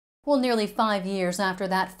Well, nearly 5 years after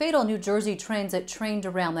that fatal New Jersey Transit train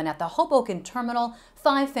derailment at the Hoboken Terminal,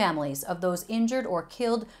 5 families of those injured or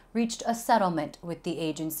killed reached a settlement with the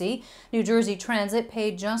agency. New Jersey Transit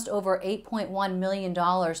paid just over $8.1 million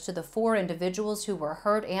to the 4 individuals who were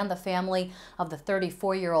hurt and the family of the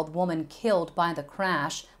 34-year-old woman killed by the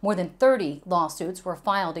crash. More than 30 lawsuits were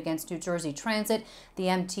filed against New Jersey Transit, the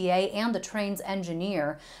MTA, and the train's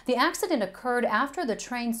engineer. The accident occurred after the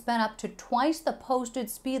train sped up to twice the posted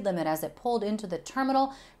speed limit as it pulled into the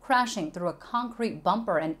terminal, crashing through a concrete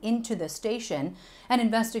bumper and into the station. An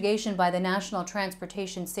investigation by the National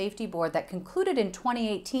Transportation Safety Board that concluded in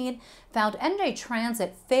 2018 found NJ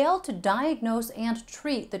Transit failed to diagnose and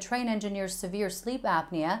treat the train engineer's severe sleep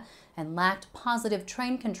apnea and lacked positive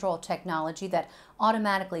train control technology that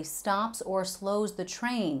automatically stops or slows the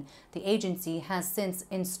train. The agency has since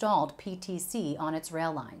installed PTC on its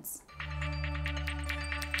rail lines.